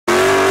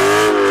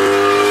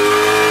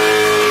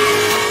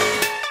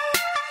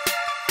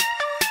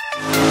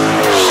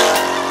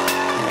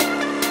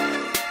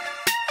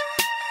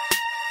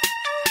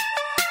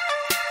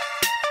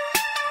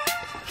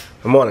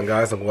Good morning,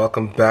 guys, and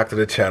welcome back to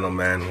the channel,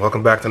 man.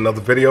 Welcome back to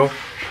another video.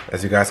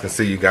 As you guys can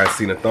see, you guys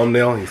seen the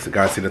thumbnail, you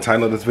guys see the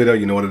title of this video,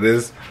 you know what it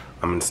is.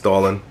 I'm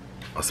installing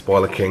a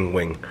Spoilerking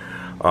wing.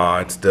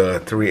 It's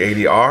the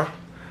 380R.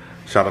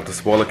 Shout out to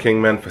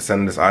Spoilerking, man, for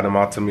sending this item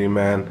out to me,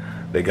 man.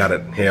 They got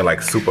it here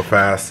like super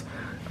fast.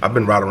 I've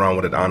been riding around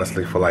with it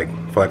honestly for like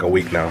a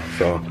week now,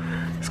 so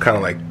it's kind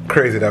of like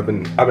crazy that I've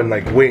been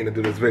like waiting to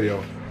do this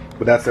video.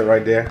 But that's it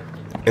right there,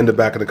 in the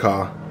back of the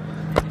car.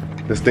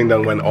 This thing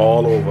done went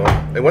all over.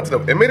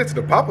 It made it to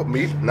the pop-up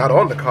meet, not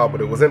on the car,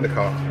 but it was in the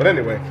car. But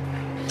anyway,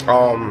 so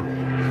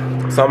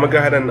I'm gonna go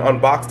ahead and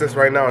unbox this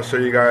right now and show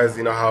you guys,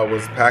 you know, how it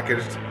was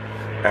packaged,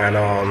 and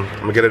I'm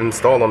gonna get it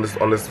installed on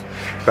this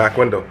back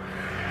window.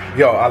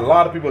 Yo, a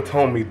lot of people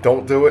told me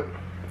don't do it,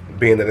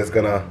 being that it's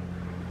gonna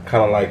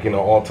kind of like, you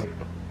know, alter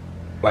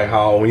like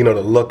how, you know,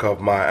 the look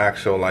of my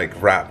actual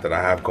like wrap that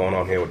I have going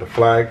on here with the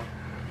flag.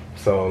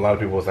 So a lot of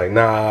people was like,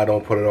 nah,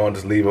 don't put it on,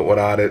 just leave it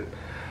without it.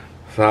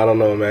 So I don't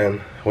know, man.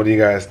 What do you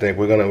guys think?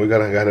 We're gonna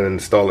go ahead and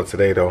install it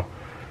today, though,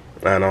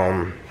 and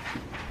I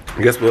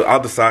guess I'll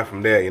decide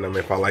from there. You know,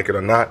 if I like it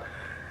or not.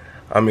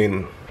 I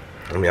mean,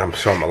 I'm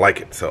sure I'm gonna like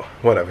it. So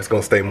whatever, it's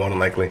gonna stay more than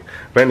likely.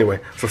 But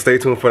anyway, so stay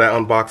tuned for that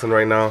unboxing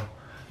right now.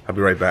 I'll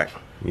be right back.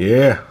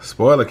 Yeah,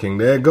 Spoilerking,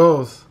 there it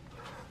goes.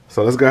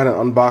 So let's go ahead and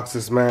unbox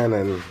this, man,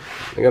 and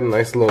they got a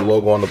nice little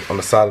logo on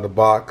the side of the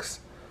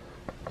box.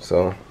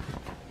 So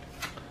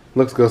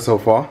looks good so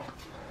far.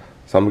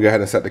 So I'm gonna go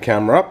ahead and set the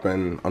camera up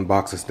and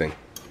unbox this thing.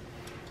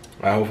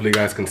 Hopefully you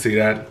guys can see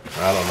that.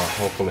 I don't know,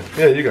 hopefully.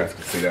 Yeah, you guys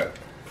can see that.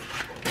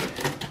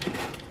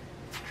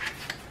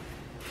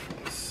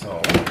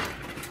 So.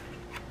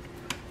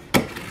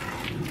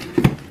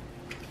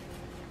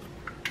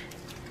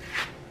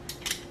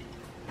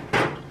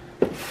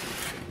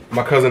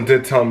 My cousin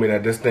did tell me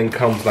that this thing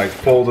comes like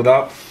folded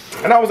up.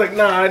 And I was like,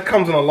 nah, it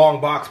comes in a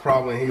long box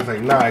probably. And he was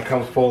like, nah, it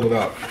comes folded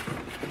up.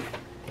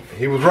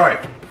 He was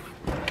right.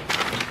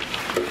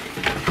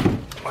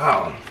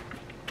 Wow,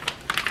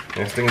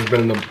 this thing's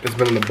been in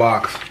the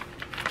box,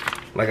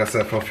 like I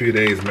said, for a few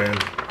days, man.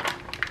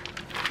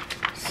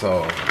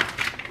 So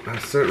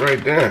that's it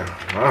right there.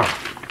 Wow.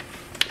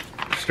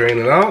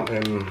 Straighten it out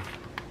and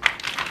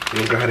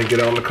we'll go ahead and get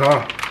it on the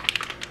car.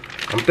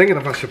 I'm thinking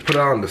if I should put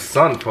it out in the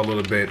sun for a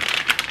little bit.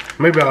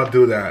 Maybe I'll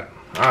do that.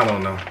 I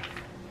don't know.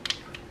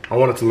 I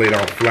want it to lay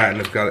down flat,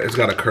 and it's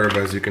got a curve,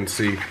 as you can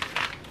see.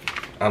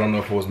 I don't know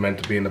if it was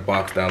meant to be in the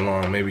box that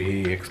long. Maybe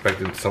he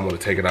expected someone to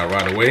take it out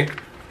right away.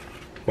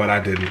 But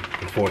I didn't,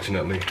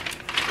 unfortunately.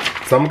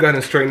 So I'm gonna go ahead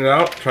and straighten it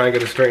out, try and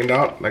get it straightened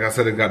out. Like I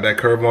said, it got that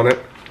curve on it.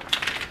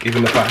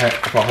 Even if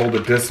I hold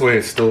it this way,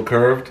 it's still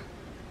curved.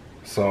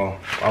 So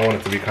I want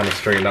it to be kind of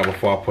straightened out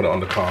before I put it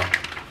on the car.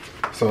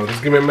 So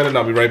just give me a minute and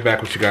I'll be right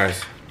back with you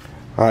guys.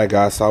 Alright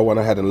guys, so I went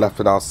ahead and left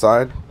it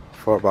outside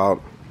for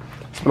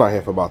it's been out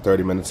here for about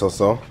 30 minutes or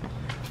so.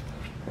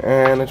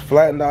 And it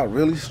flattened out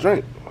really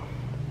straight.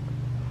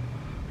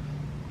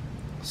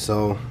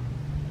 So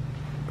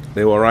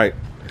they were right.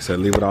 He said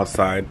leave it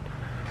outside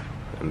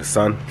in the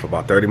sun for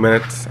about 30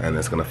 minutes and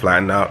it's gonna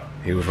flatten out.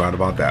 He was right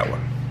about that one.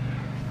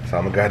 So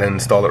I'm gonna go ahead and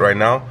install it right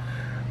now.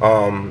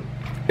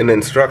 In the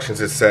instructions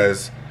it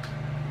says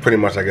pretty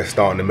much, I guess,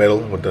 start in the middle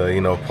with the,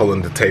 you know,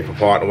 pulling the tape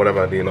apart or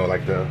whatever, you know,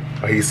 like the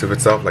adhesive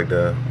itself, like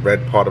the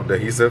red part of the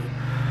adhesive.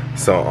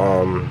 So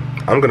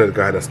I'm gonna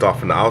go ahead and start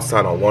from the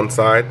outside on one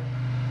side.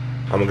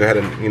 I'm gonna go ahead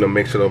and, you know,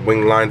 make sure the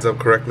wing lines up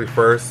correctly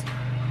first.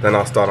 Then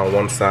I'll start on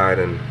one side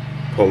and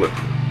pull it,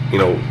 you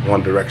know,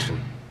 one direction.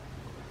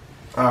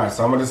 Alright,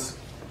 so I'm gonna just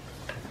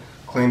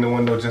clean the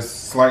window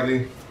just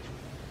slightly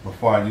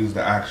before I use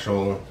the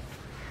actual,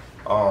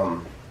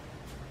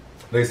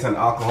 they send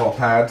alcohol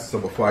pads, so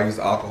before I use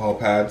the alcohol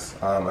pads,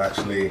 I'm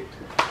actually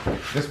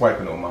just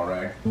wiping on my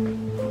rag.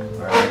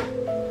 Alright,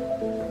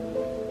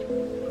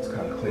 let's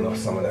kind of clean off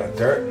some of that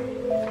dirt.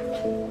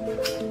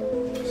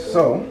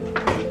 So,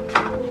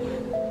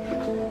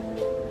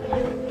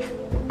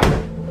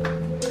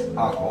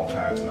 alcohol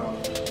pads now.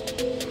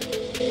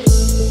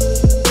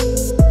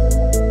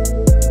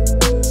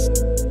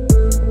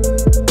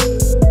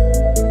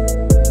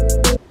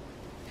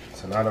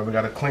 Now that we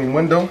got a clean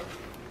window,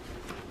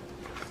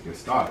 let's get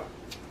started.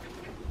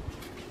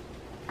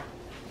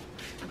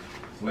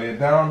 Let's lay it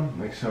down,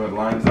 make sure it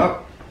lines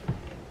up.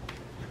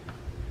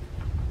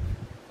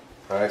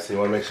 Alright, so you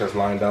want to make sure it's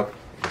lined up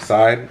the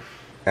side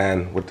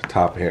and with the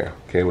top here,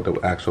 okay, with the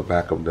actual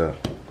back of the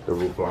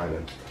roof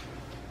lining.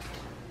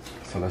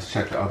 So let's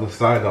check the other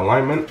side, the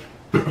alignment.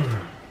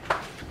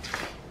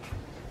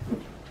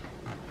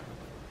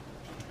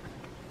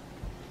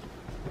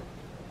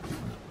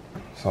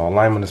 So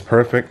alignment is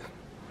perfect.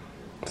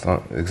 It's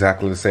not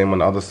exactly the same on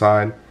the other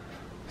side.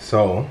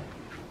 So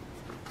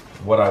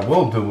what I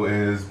will do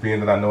is, being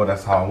that I know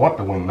that's how I want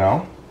the wing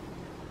now,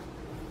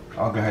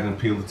 I'll go ahead and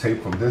peel the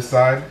tape from this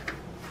side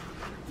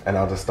and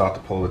I'll just start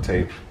to pull the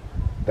tape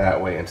that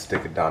way and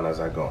stick it down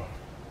as I go.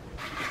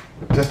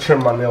 Just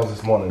trimmed my nails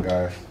this morning,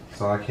 guys,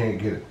 so I can't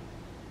get it.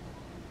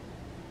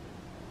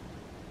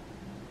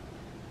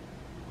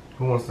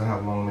 Who wants to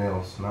have long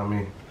nails? Not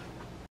me.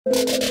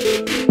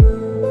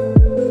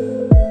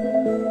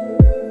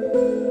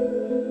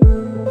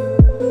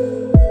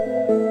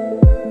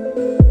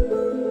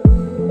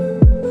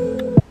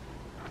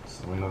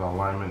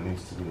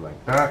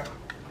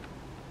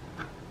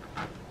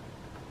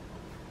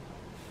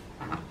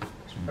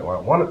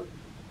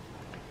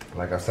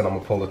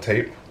 pull the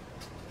tape,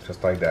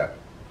 just like that.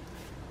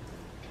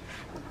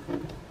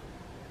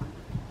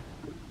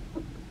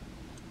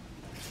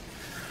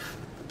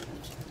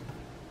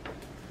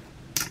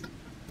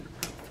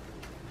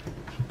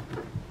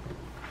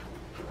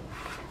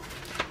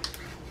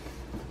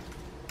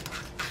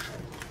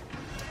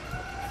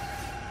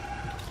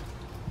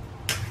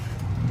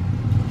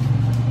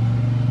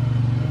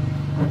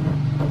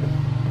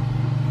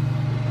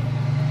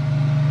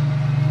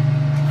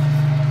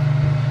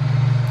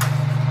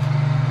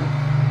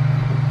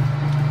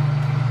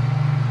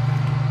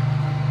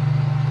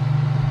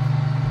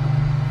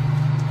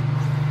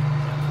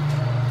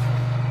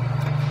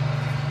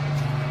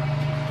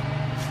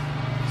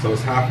 So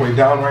it's halfway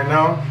down right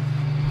now.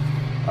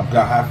 I've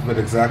got half of it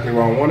exactly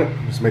where I want it.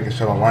 Just making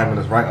sure the alignment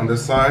is right on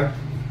this side.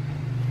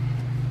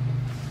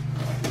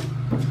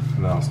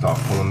 And then I'll start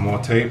pulling more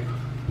tape.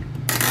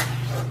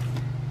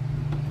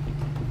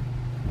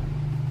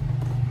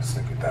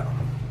 Stick it down.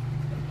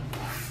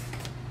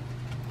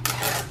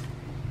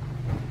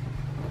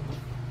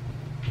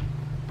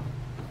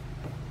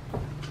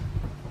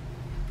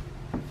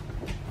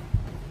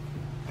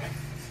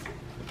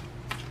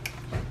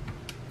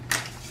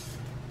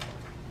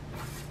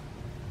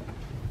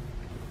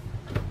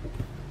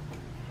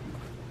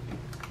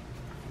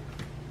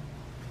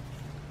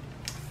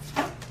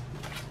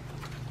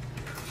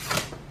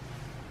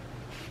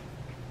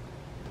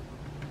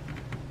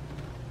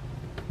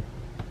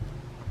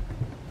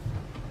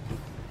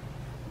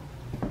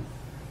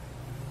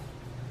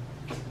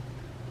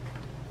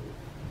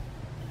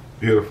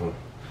 Beautiful.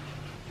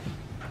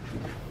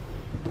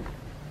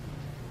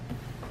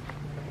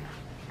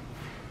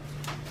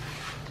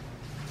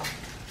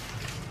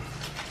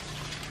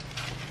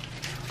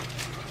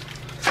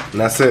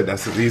 And that's it.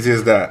 That's as easy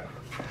as that.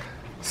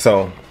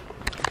 So,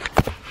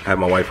 I have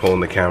my wife holding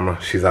the camera.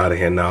 She's out of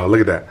here now.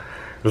 Look at that.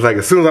 It's like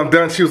as soon as I'm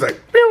done, she was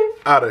like, pew,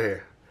 out of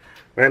here.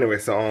 But anyway,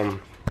 so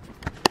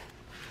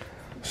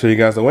show you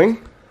guys the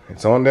wing.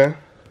 It's on there.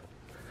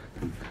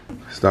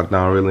 Stuck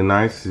down really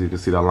nice. As you can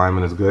see, the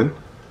alignment is good.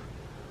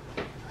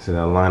 See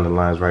that line? The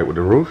line's right with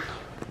the roof.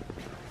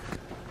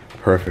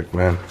 Perfect,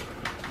 man.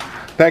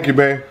 Thank you,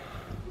 babe.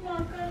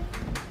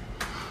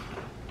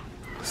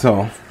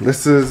 So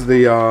this is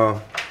the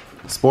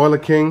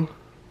Spoilerking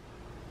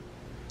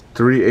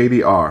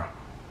 380R. All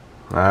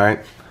right.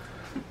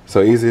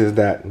 So easy as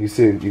that.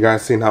 You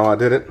guys seen how I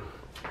did it?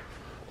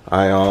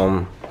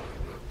 Like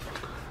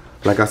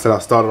I said, I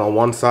started on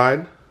one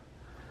side,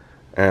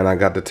 and I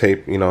got the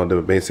tape. You know,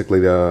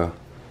 basically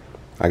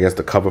I guess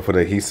the cover for the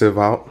adhesive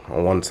out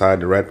on one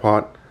side, the red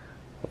part,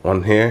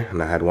 one here,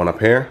 and I had one up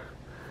here.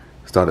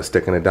 Started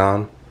sticking it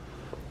down,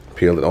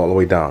 peeled it all the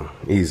way down,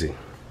 easy.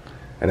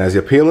 And as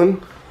you're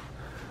peeling,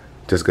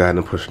 just go ahead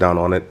and push down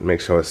on it, make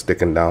sure it's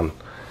sticking down,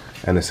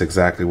 and it's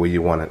exactly where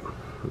you want it.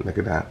 Look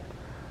at that,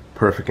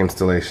 perfect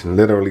installation.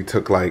 Literally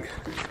took like,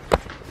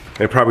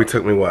 it probably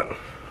took me what,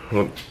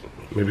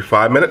 maybe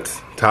 5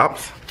 minutes,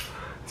 tops.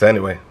 So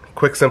anyway,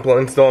 quick, simple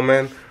install,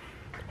 man.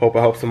 Hope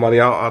I help somebody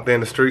out there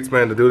in the streets,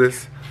 man, to do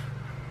this.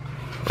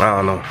 I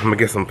don't know. I'm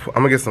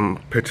gonna get some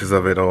pictures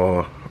of it,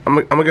 or I'm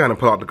gonna go ahead and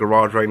pull out the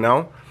garage right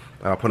now.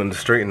 I'll put it in the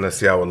street and let's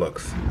see how it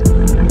looks.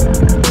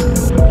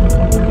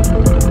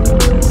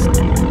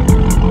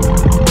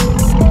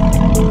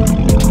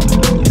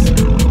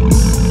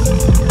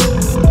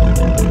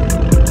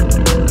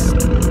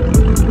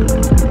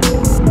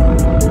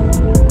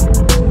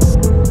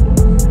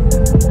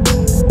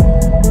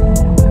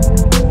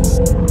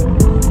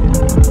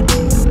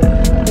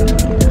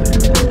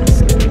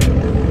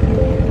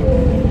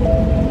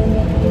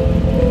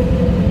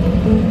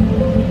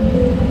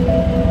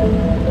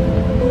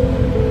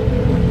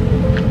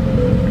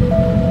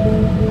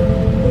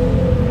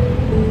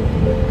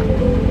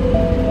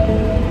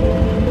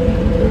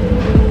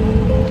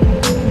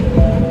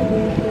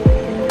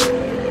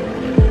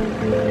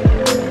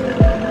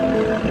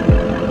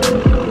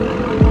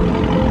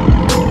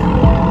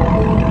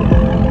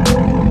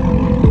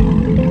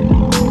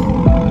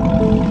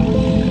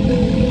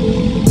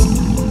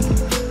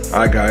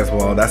 Alright guys,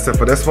 well that's it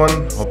for this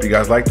one. Hope you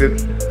guys liked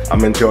it.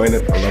 I'm enjoying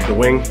it. I love the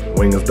wing.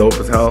 Wing is dope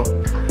as hell.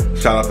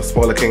 Shout out to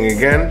Spoilerking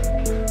again.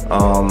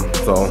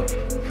 So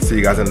see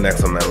you guys in the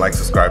next one, man. Like,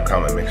 subscribe,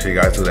 comment. Make sure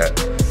you guys do that.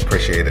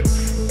 Appreciate it.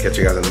 Catch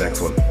you guys in the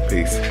next one.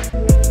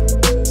 Peace.